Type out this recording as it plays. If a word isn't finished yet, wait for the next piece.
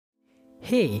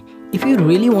Hey, if you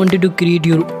really wanted to create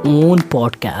your own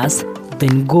podcast,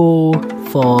 then go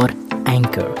for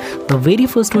Anchor. The very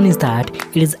first one is that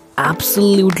it is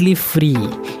absolutely free.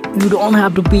 You don't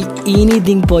have to pay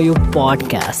anything for your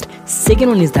podcast. Second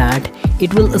one is that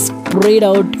it will spread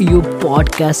out your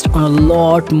podcast on a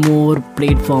lot more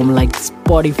platform like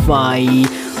Spotify,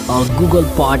 Google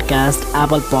Podcast,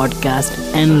 Apple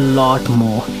Podcast, and lot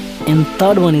more. And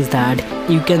third one is that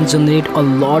you can generate a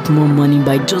lot more money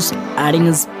by just adding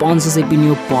a sponsorship in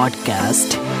your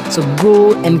podcast. So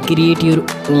go and create your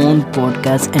own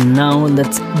podcast. And now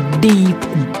let's deep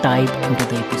dive into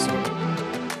the episode.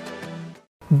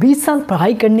 20 साल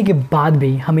पढ़ाई करने के बाद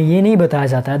भी हमें ये नहीं बताया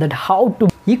जाता है दैट हाउ टू,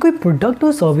 ये कोई प्रोडक्ट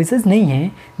और सर्विसेज नहीं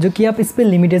है जो कि आप इस पे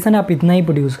लिमिटेशन आप इतना ही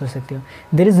प्रोड्यूस कर सकते हो.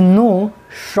 There is no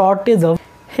shortage of.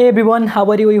 Hey everyone, how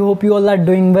are you? I hope you all are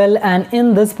doing well, and in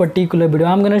this particular video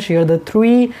I'm going to share the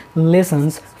 3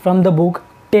 lessons from the book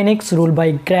 10x Rule by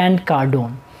Grant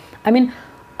Cardone.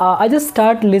 I just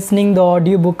start listening the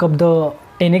audiobook of the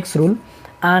 10x Rule,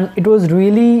 and it was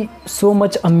really so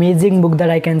much amazing book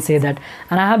that I can say that,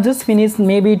 and I have just finished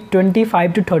maybe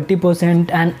 25 to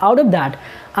 30%, and out of that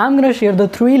I'm going to share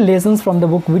the 3 lessons from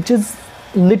the book which is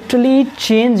literally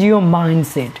change your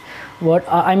mindset.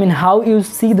 How you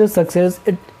see the success,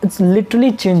 it's literally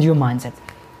change your mindset,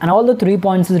 and all the 3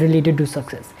 points is related to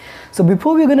success. So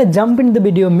before we're gonna jump into the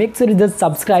video, make sure you just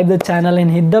subscribe the channel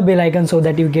and hit the bell icon so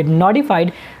that you get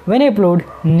notified when I upload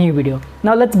new video.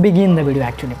 Now let's begin the video.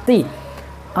 Actually, see,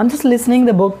 I'm just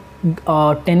listening the book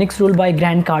 10x Rule by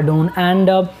Grant Cardone,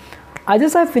 and I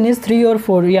have finished 3 or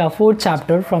 4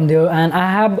 chapter from there, and I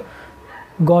have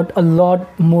got a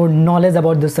lot more knowledge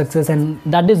about the success, and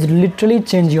that is literally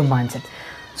change your mindset.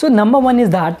 So number 1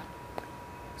 is that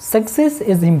success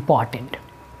is important.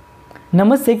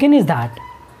 Number 2 is that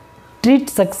treat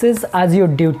success as your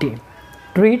duty.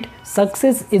 Treat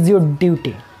success is your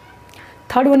duty.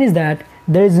 Third one is that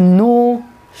there is no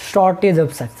shortage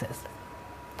of success.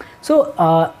 So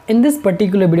in this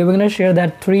particular video we're going to share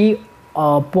that 3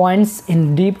 points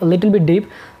in deep, a little bit deep.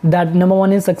 That number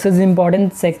 1 is success is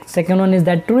important. Second one is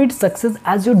that treat success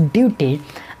as your duty,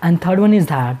 and third one is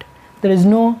that there is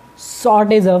no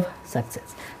shortage of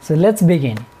success. So let's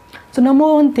begin. So number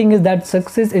 1 thing is that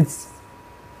success is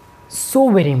so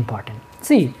very important.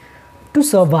 See, to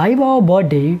survive our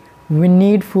body we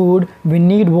need food, we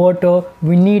need water,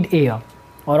 we need air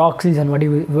or oxygen,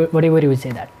 whatever you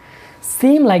say that.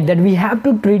 Same like that, we have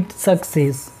to treat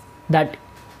success that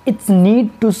it's need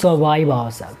to survive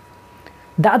ourselves.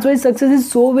 That's why success is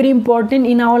so very important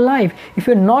in our life. If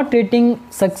you're not treating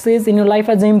success in your life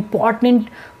as an important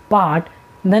part,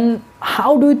 then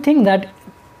how do you think that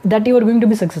you are going to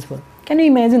be successful? Can you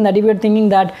imagine that if you're thinking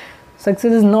that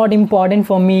success is not important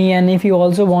for me, and if you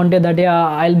also wanted that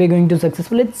I'll be going to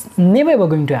successful, it's never ever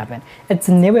going to happen. It's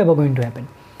never ever going to happen.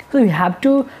 So you have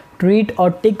to treat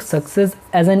or take success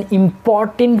as an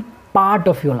important part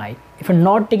of your life. If you're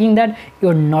not taking that,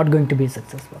 you're not going to be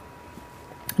successful.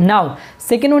 Now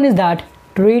second one is that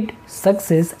treat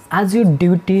success as your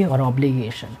duty or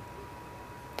obligation.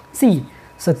 See,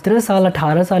 17 साल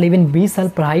 18 साल even 20 साल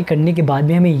पढ़ाई करने के बाद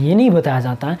भी हमें ये नहीं बताया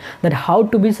जाता है that how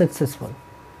to be successful.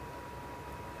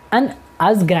 And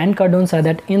as Grant Cardone said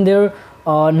that in their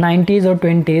 90s or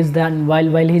 20s, that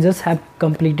while he just have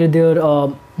completed their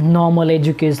normal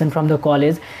education from the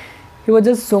college, he was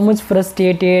just so much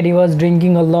frustrated. He was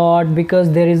drinking a lot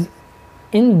because there is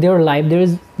in their life there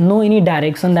is no any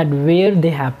direction that where they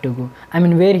have to go.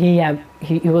 Where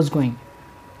he was going.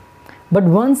 But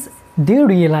once he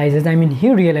realizes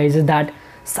that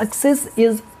success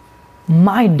is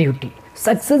my duty.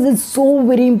 Success is so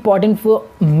very important for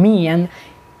me, and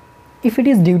if it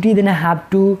is duty, then I have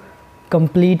to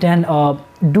complete and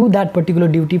do that particular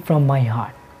duty from my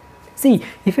heart. See,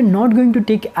 if you're not going to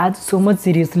take as so much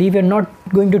seriously, if you're not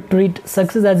going to treat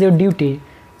success as your duty,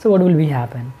 so what will be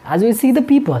happen? As we see the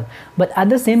people, but at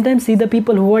the same time see the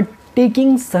people who are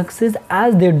taking success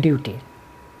as their duty.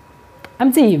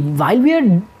 And see, while we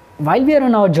are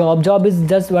on our job is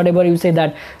just whatever you say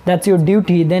that's your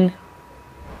duty, then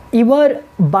you are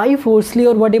by forcefully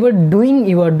or whatever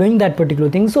you are doing that particular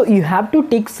thing. So you have to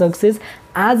take success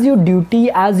as your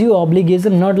duty, as your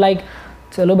obligation, not like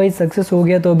चलो भाई success हो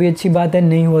गया तो भी अच्छी बात है,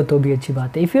 नहीं हुआ तो भी अच्छी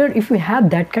बात है. If you have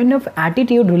that kind of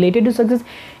attitude related to success,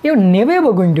 you're never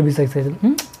ever going to be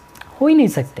successful. हो ही नहीं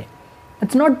सकते.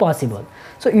 It's not possible.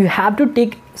 So you have to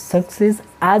take success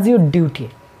as your duty,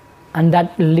 and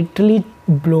that literally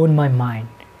blown my mind.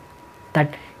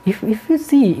 That if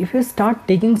you start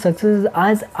taking success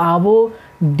as our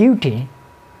duty,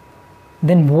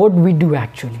 then what we do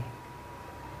actually?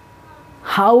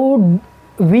 How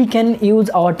we can use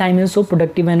our time in so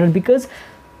productive manner, because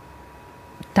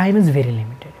time is very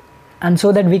limited, and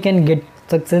so that we can get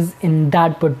success in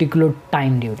that particular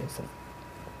time duration.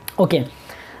 Okay,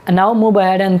 and now move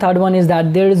ahead, and third one is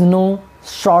that there is no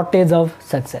shortage of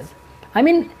success. I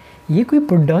mean, ये कोई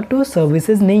product और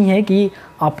services नहीं है कि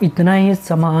आप इतना ही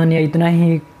सामान या इतना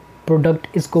ही प्रोडक्ट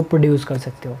इसको प्रोड्यूस कर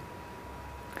सकते हो.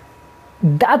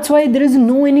 That's why there is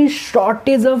no any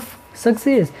shortage of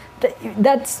success.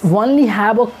 That's only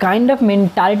have a kind of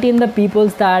mentality in the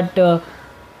peoples that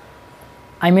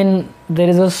I mean, there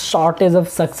is a shortage of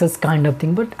success kind of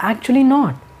thing, but actually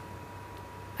not.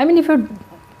 I mean, if you're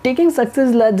taking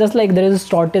success just like there is a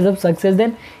shortage of success,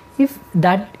 then if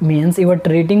that means you are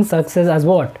treating success as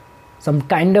what? Some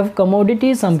kind of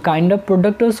commodity, some kind of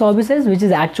product or services, which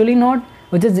is actually not,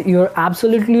 which is, you're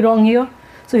absolutely wrong here.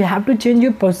 So you have to change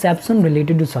your perception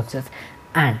related to success.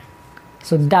 And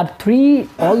so that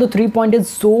all the 3 points is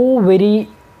so very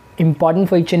important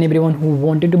for each and everyone who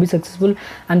wanted to be successful.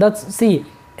 And that's, see,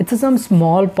 it's some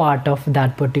small part of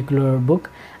that particular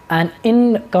book, and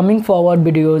in coming forward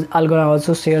videos I'll gonna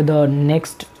also share the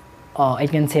next I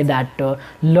can say that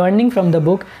learning from the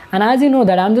book. And as you know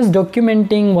that I'm just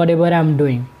documenting whatever I'm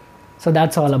doing, so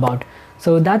that's all about.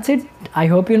 So that's it. I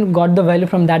hope you got the value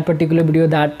from that particular video,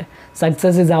 that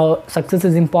success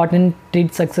is important.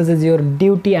 Treat success as your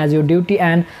duty,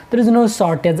 and there is no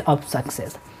shortage of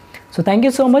success. So thank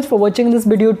you so much for watching this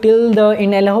video till the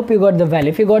end. I hope you got the value.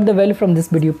 If you got the value from this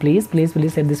video, please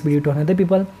share this video to another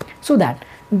people, so that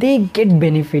they get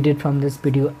benefited from this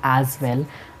video as well.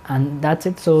 And that's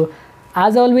it. So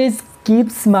as always, keep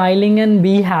smiling and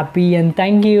be happy, and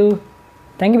thank you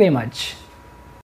very much.